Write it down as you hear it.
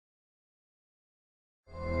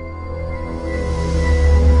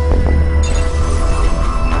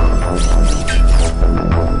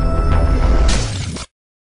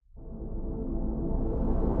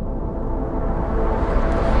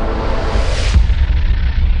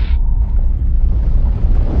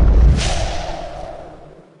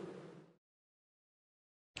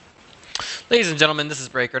Ladies and gentlemen, this is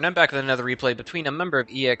Breaker, and I'm back with another replay between a member of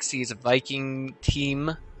EXE's Viking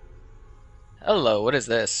team. Hello, what is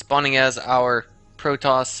this? Spawning as our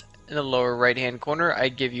Protoss in the lower right-hand corner, I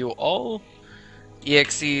give you all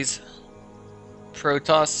EXE's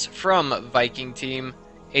Protoss from Viking team,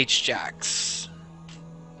 Hjax.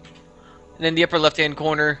 And in the upper left-hand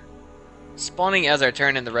corner, spawning as our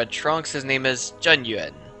Terran in the red trunks, his name is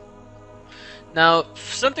Zhenyuan. Now,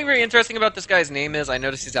 something very interesting about this guy's name is I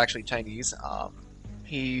noticed he's actually Chinese.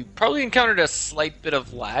 He probably encountered a slight bit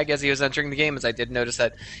of lag as he was entering the game, as I did notice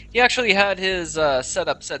that he actually had his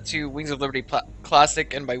setup set to Wings of Liberty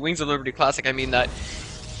Classic, and by Wings of Liberty Classic I mean that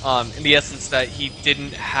in the essence that he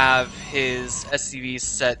didn't have his SCVs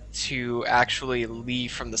set to actually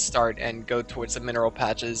leave from the start and go towards the mineral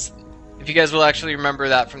patches. If you guys will actually remember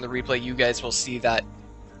that from the replay, you guys will see that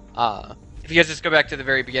if you guys just go back to the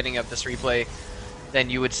very beginning of this replay, then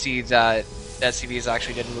you would see that the SCVs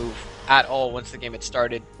actually didn't move at all once the game had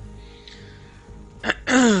started.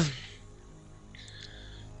 Now,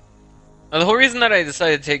 the whole reason that I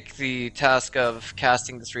decided to take the task of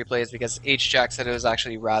casting this replay is because Hjax said it was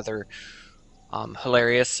actually rather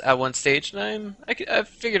hilarious at one stage, and I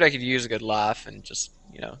figured I could use a good laugh and just,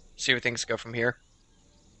 see where things go from here.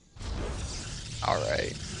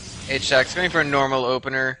 Alright. Hjax going for a normal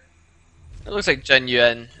opener. It looks like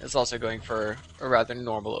Zhenyuan is also going for a rather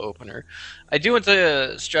normal opener. I do want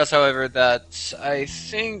to stress, however, that I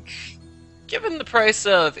think, given the price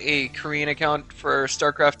of a Korean account for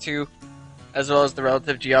StarCraft 2, as well as the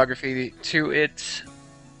relative geography to it,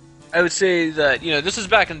 I would say that, this is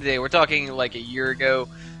back in the day. We're talking like a year ago,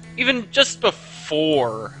 even just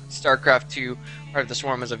before StarCraft 2, Heart of the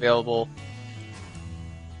Swarm was available.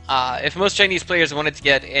 If most Chinese players wanted to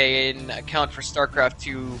get an account for StarCraft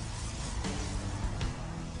 2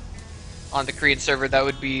 on the Korean server, that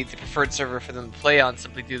would be the preferred server for them to play on,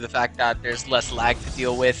 simply due to the fact that there's less lag to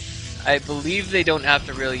deal with. I believe they don't have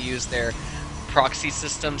to really use their proxy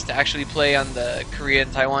systems to actually play on the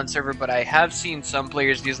Korea-Taiwan server, but I have seen some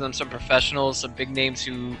players use them, some professionals, some big names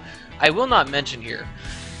who I will not mention here.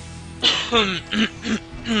 But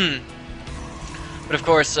of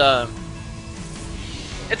course,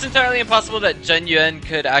 it's entirely impossible that Zhenyuan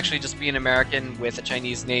could actually just be an American with a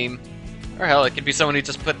Chinese name. Or hell, it could be someone who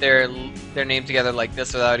just put their name together like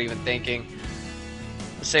this without even thinking.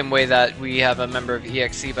 The same way that we have a member of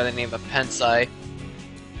EXE by the name of Pensai.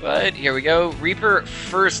 But here we go. Reaper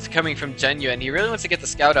first coming from Zhenyuan. He really wants to get the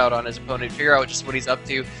scout out on his opponent, figure out just what he's up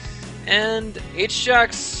to. And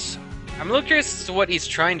Hjax, I'm a little curious as to what he's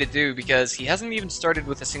trying to do, because he hasn't even started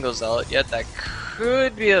with a single zealot yet. That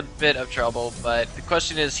could be a bit of trouble, but the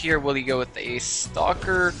question is here, will he go with a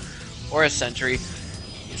stalker or a sentry?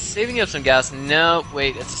 Saving up some gas. No,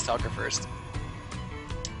 wait, it's a stalker first.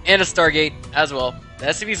 And a Stargate as well. The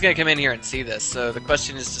SCV is going to come in here and see this, so the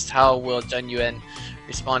question is just how will Zhenyuan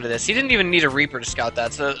respond to this. He didn't even need a Reaper to scout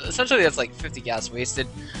that, so essentially that's like 50 gas wasted.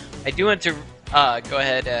 I do want to go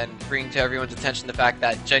ahead and bring to everyone's attention the fact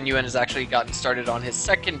that Zhenyuan has actually gotten started on his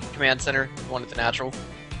second command center, the one at the natural.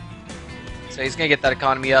 So he's going to get that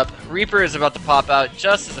economy up. Reaper is about to pop out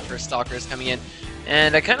just as the first Stalker is coming in.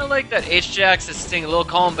 And I kind of like that Hjax is staying a little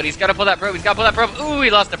calm, but he's got to pull that probe. He's got to pull that probe. Ooh,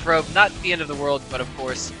 he lost the probe. Not the end of the world, but of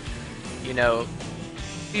course,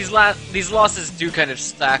 these losses do kind of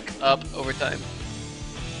stack up over time.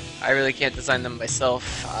 I really can't design them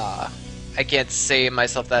myself. I can't say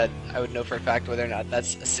myself that I would know for a fact whether or not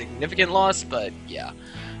that's a significant loss, but yeah.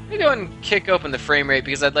 Let me go and kick open the frame rate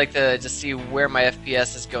because I'd like to just see where my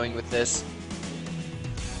FPS is going with this.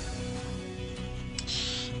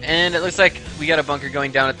 And it looks like we got a bunker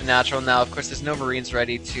going down at the natural now. Of course, there's no Marines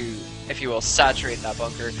ready to, if you will, saturate that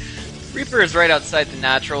bunker. Reaper is right outside the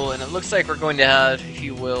natural, and it looks like we're going to have, if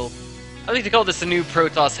you will, I like to call this a new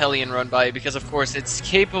Protoss Hellion run by, because of course it's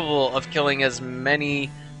capable of killing as many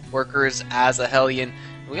workers as a Hellion.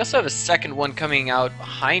 We also have a second one coming out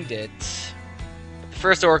behind it. The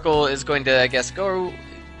first Oracle is going to, I guess, go,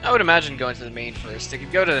 I would imagine, go into the main first. It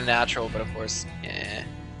could go to the natural, but of course,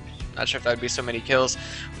 not sure if that would be so many kills.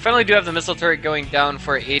 We finally do have the missile turret going down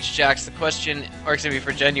for Hjax. The question, or excuse me,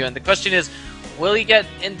 for Zhenyuan. The question is, will he get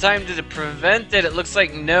in time to prevent it? It looks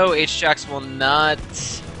like no, Hjax will not.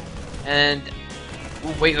 And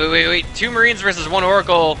ooh, wait. 2 Marines versus 1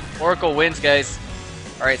 Oracle. Oracle wins, guys.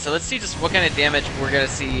 Alright, so let's see just what kind of damage we're going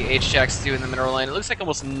to see Hjax do in the mineral line. It looks like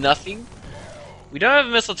almost nothing. We don't have a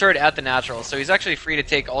missile turret at the natural, so he's actually free to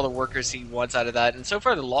take all the workers he wants out of that. And so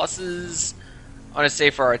far the losses, I want to say,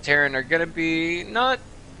 for our Terran are going to be not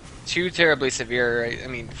too terribly severe. I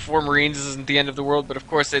mean, 4 Marines isn't the end of the world, but of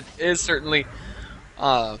course it is certainly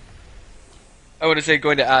I would say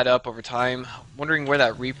going to add up over time. Wondering where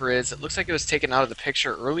that Reaper is. It looks like it was taken out of the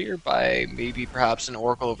picture earlier by maybe perhaps an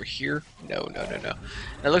Oracle over here. No. And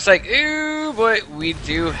it looks like, ooh boy, we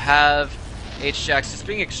do have Hjax just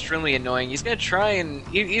being extremely annoying. He's going to try and...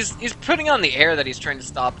 He's putting on the air that he's trying to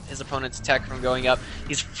stop his opponent's tech from going up.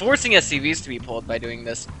 He's forcing SCVs to be pulled by doing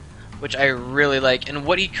this, which I really like. And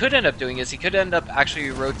what he could end up doing is he could end up actually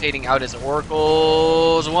rotating out his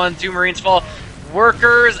Oracles. 1, 2 Marines fall.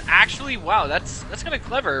 Workers, actually, wow, that's kind of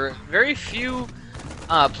clever. Very few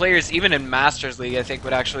players, even in Masters League, I think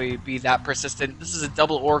would actually be that persistent. This is a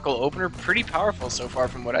double Oracle opener, pretty powerful so far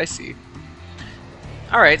from what I see.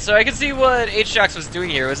 Alright, so I can see what Hjax was doing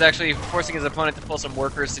here. It was actually forcing his opponent to pull some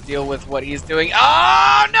workers to deal with what he's doing.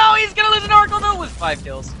 Oh no, he's gonna lose an Oracle though with 5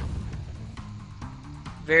 kills.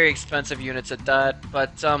 Very expensive units at that,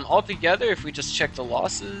 but altogether, if we just check the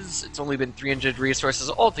losses, it's only been 300 resources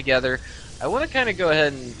altogether. I want to kind of go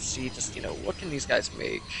ahead and see just, you know, what can these guys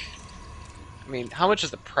make? I mean, how much is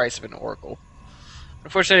the price of an Oracle?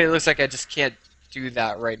 Unfortunately, it looks like I just can't do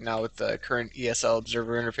that right now with the current ESL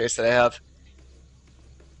observer interface that I have.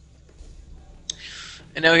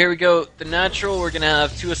 And now here we go, the natural, we're going to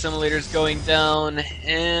have 2 assimilators going down,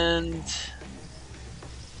 and...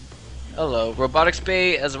 Hello, robotics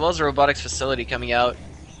bay as well as a robotics facility coming out.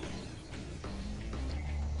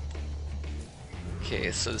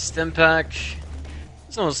 Okay, so the stim pack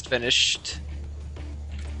is almost finished.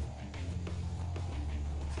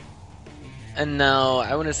 And now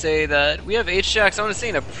I want to say that we have Hjax, I want to say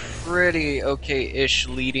in a pretty okay-ish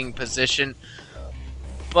leading position.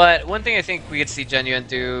 But one thing I think we could see Zhenyuan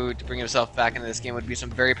do to bring himself back into this game would be some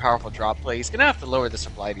very powerful drop play. He's going to have to lower the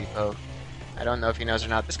supply depot. I don't know if he knows or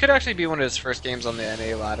not. This could actually be one of his first games on the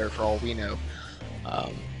NA ladder for all we know.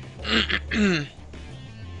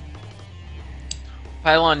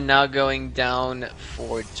 Pylon now going down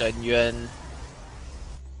for Zhenyuan.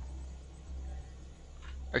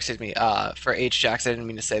 Or excuse me, for Hjax, I didn't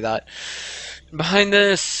mean to say that. Behind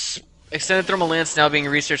this, Extended Thermal Lance now being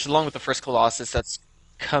researched along with the first Colossus that's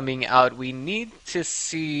coming out. We need to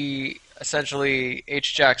see, essentially,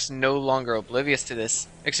 Hjax no longer oblivious to this.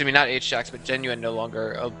 Excuse me, not Hjax, but Zhenyuan no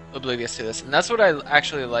longer oblivious to this. And that's what I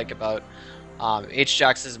actually like about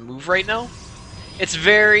Hjax's move right now. It's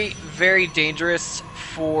very, very dangerous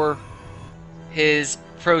for his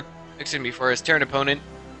for his Terran opponent.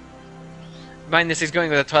 Behind this, he's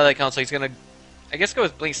going with a Twilight Council. He's going to, I guess, go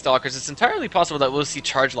with Blink Stalkers. It's entirely possible that we'll see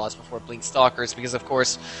charge loss before Blink Stalkers, because, of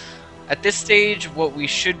course, at this stage, what we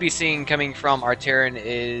should be seeing coming from our Terran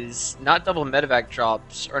is not double medevac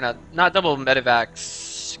drops, or not double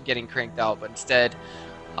medevacs getting cranked out, but instead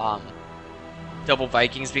double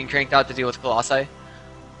Vikings being cranked out to deal with Colossi.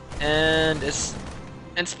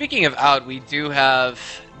 And speaking of out, we do have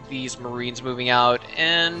these Marines moving out,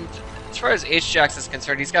 and as far as Hjax is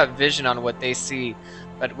concerned, he's got vision on what they see,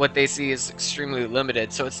 but what they see is extremely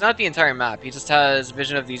limited, so it's not the entire map. He just has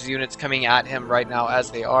vision of these units coming at him right now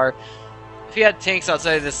as they are. If he had tanks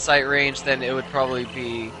outside of this sight range, then it would probably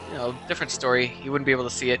be, you know, a different story. He wouldn't be able to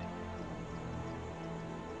see it.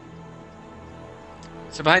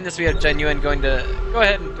 So behind this we have Zhenyuan going to go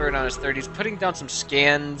ahead and throw it on his 30s, putting down some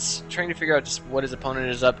scans, trying to figure out just what his opponent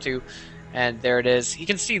is up to, and there it is. He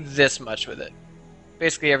can see this much with it.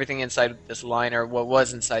 Basically everything inside this line, or what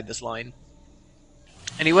was inside this line.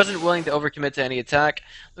 And he wasn't willing to overcommit to any attack.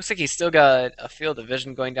 Looks like he's still got a field of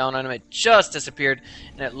vision going down on him. It just disappeared,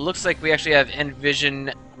 and it looks like we actually have end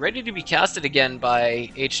vision ready to be casted again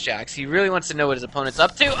by Hjax. He really wants to know what his opponent's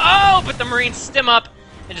up to. Oh, but the Marines stim up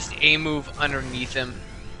and just A-move underneath him.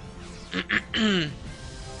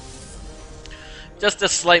 Just a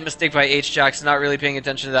slight mistake by Hjax, not really paying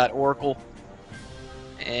attention to that Oracle.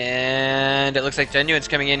 And it looks like Zhenyuan's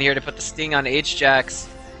coming in here to put the sting on Hjax.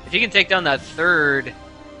 If he can take down that third,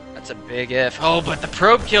 that's a big if. Oh, but the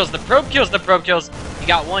probe kills, the probe kills, the probe kills. He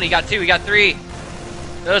got 1, he got 2, he got 3.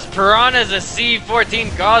 Those Piranhas, the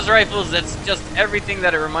C-14 Gauss rifles, that's just everything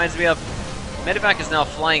that it reminds me of. Medevac is now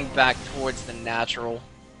flying back towards the natural.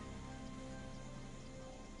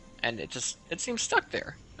 And it seems stuck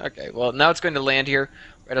there. Okay, well, now it's going to land here,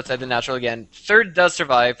 right outside the natural again. Third does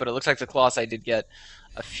survive, but it looks like the Colossi did get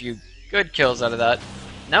a few good kills out of that.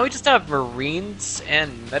 Now we just have Marines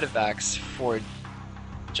and Medevacs for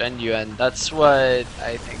Zhenyuan. That's what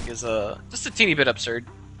I think is just a teeny bit absurd.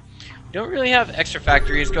 We don't really have extra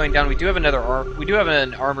factories going down. We do have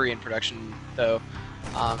an armory in production though.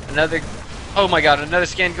 Oh my god, another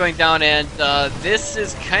scan going down, and this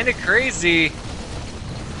is kind of crazy.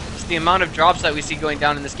 Just the amount of drops that we see going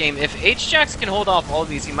down in this game. If Hjax can hold off all of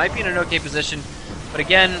these, he might be in an okay position. But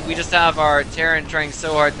again, we just have our Terran trying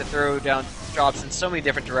so hard to throw down drops in so many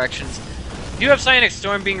different directions. do have Psionic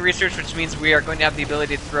Storm being researched, which means we are going to have the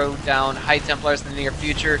ability to throw down High Templars in the near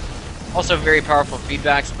future. Also very powerful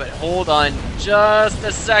feedbacks, but hold on just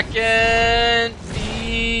a second.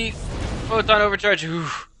 The Photon Overcharge. Ooh.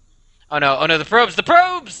 Oh no, the probes! The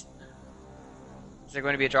probes! Is there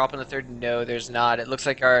going to be a drop on the third? No, there's not. It looks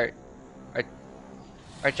like our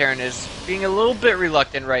Terran is being a little bit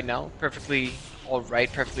reluctant right now. Perfectly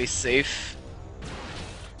alright, perfectly safe.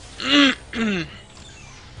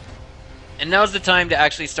 And now's the time to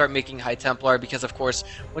actually start making High Templar, because of course,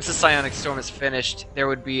 once the Psionic Storm is finished, there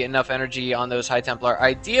would be enough energy on those High Templar,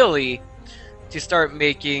 ideally, to start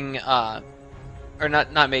making, or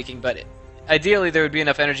not making, but ideally there would be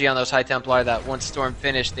enough energy on those High Templar that once Storm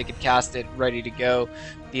finished, they could cast it ready to go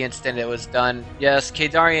the instant it was done. Yes,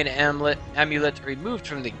 Kadarian Amulet removed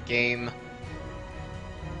from the game.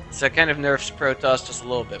 So that kind of nerfs Protoss just a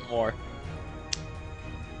little bit more.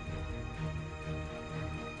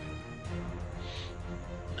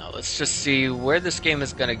 Let's just see where this game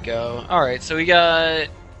is gonna go. Alright, so we got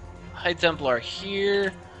High Templar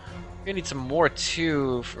here. We're gonna need some more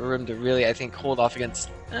too for him to really, I think, hold off against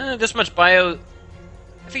this much bio.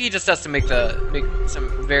 I think he just has to make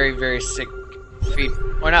some very, very sick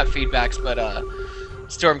not feedbacks, but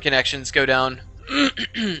storm connections go down.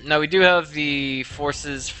 Now we do have the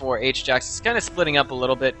forces for Hjax. It's kind of splitting up a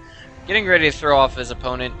little bit, getting ready to throw off his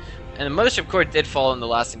opponent. And the Mothership Core did fall in the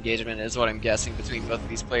last engagement, is what I'm guessing, between both of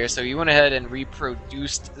these players. So you went ahead and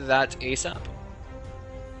reproduced that ASAP.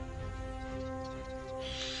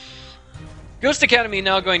 Ghost Academy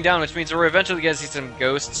now going down, which means we're eventually going to see some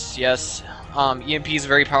ghosts, yes. EMP is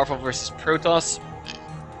very powerful versus Protoss.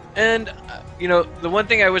 And, you know, the one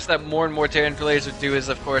thing I wish that more and more Terran players would do is,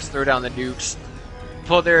 of course, throw down the nukes.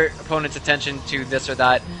 Pull their opponent's attention to this or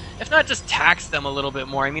that. If not, just tax them a little bit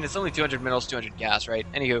more. I mean, it's only 200 minerals, 200 gas, right?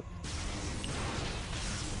 Anywho.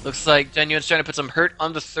 Looks like Zhenyuan's trying to put some hurt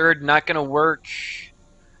on the third. Not going to work.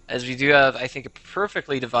 As we do have, I think, a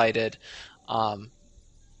perfectly divided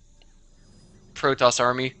Protoss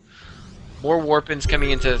army. More Warpins coming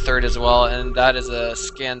into the third as well. And that is a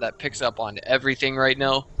scan that picks up on everything right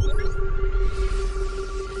now.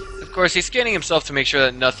 Of course, he's scanning himself to make sure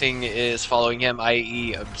that nothing is following him,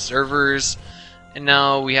 i.e. observers. And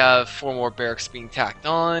now we have 4 more barracks being tacked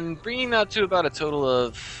on, bringing that to about a total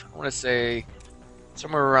of, I want to say,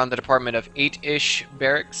 somewhere around the department of 8-ish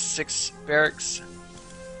barracks, 6 barracks.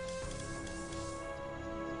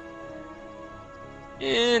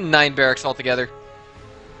 And 9 barracks altogether.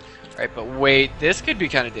 Right, but wait, this could be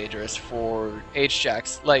kind of dangerous for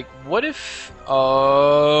Hjax. Like, what if...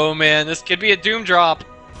 Oh, man, this could be a doom drop.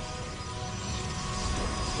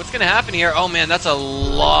 What's going to happen here? Oh, man, that's a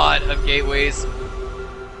lot of gateways.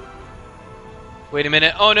 Wait a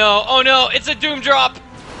minute. Oh, no, it's a doom drop.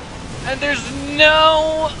 And there's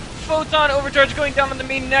no photon overcharge going down on the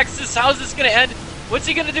main Nexus. How's this going to end? What's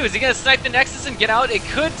he going to do? Is he going to snipe the Nexus and get out? It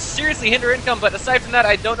could seriously hinder income, but aside from that,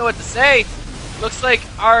 I don't know what to say. Looks like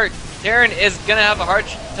our Terran is going to have a hard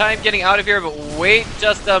time getting out of here, but wait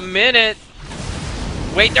just a minute.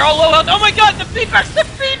 Wait, they're all low health. Oh my god, the feedbacks! The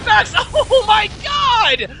feedbacks! Oh my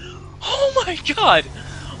god! Oh my god!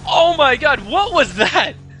 Oh my god, what was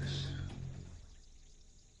that?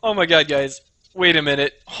 Oh my god, guys. Wait a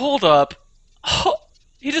minute. Hold up. Oh,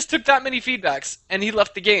 he just took that many feedbacks, and he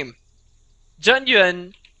left the game.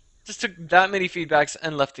 Zhenyuan just took that many feedbacks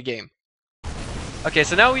and left the game. Okay,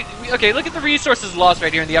 so now okay, look at the resources lost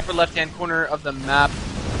right here in the upper left-hand corner of the map.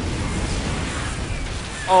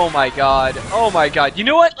 Oh my god. Oh my god. You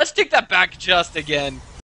know what? Let's take that back just again.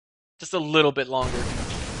 Just a little bit longer.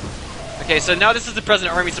 Okay, so now this is the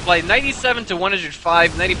present army supply. 97 to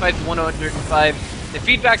 105, 95 to 105. The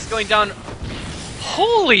feedback's going down.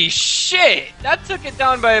 Holy shit! That took it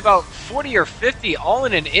down by about 40 or 50 all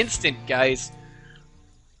in an instant, guys.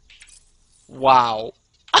 Wow.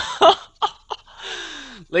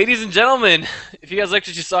 Ladies and gentlemen, if you guys liked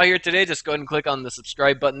what you saw here today, just go ahead and click on the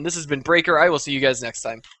subscribe button. This has been Breaker. I will see you guys next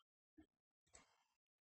time.